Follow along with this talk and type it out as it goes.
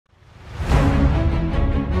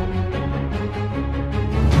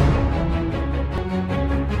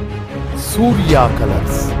Surya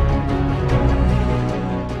Colors.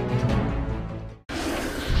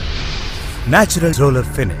 Natural roller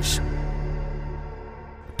finish.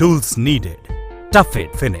 Tools needed: Tough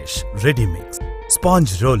It finish, ready mix,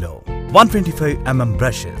 sponge roller, 125 mm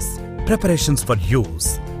brushes. Preparations for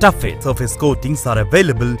use: Tough It surface coatings are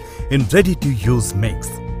available in ready-to-use mix.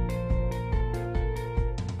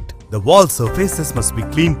 The wall surfaces must be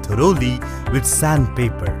cleaned thoroughly with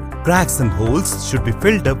sandpaper. Cracks and holes should be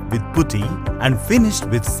filled up with putty and finished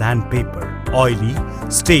with sandpaper. Oily,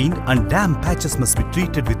 stained and damp patches must be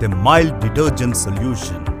treated with a mild detergent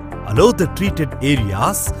solution. Allow the treated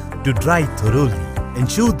areas to dry thoroughly.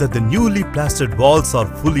 Ensure that the newly plastered walls are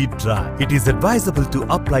fully dry. It is advisable to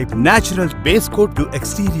apply natural base coat to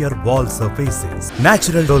exterior wall surfaces.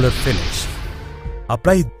 Natural roller finish.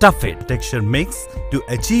 Apply Tough It texture mix to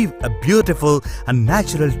achieve a beautiful and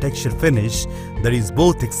natural texture finish that is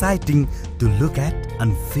both exciting to look at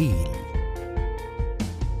and feel.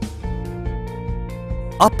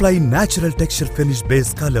 Apply natural texture finish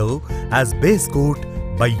base color as base coat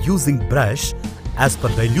by using brush as per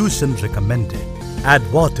dilution recommended. Add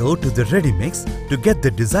water to the ready mix to get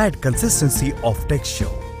the desired consistency of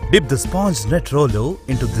texture. Dip the sponge net roller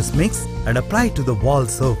into this mix and apply to the wall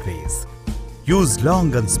surface. Use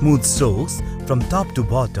long and smooth strokes from top to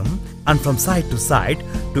bottom and from side to side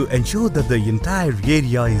to ensure that the entire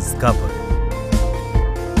area is covered.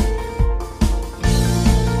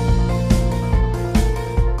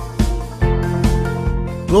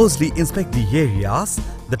 Closely inspect the areas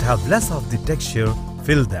that have less of the texture,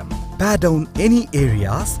 fill them. Pat down any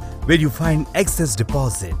areas where you find excess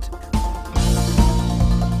deposit.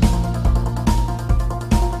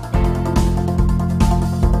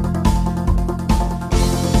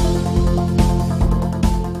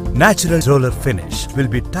 Natural roller finish will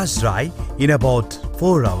be touch dry in about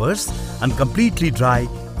 4 hours and completely dry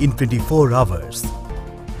in 24 hours.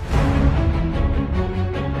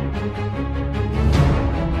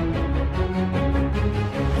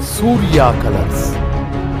 Surya Colors.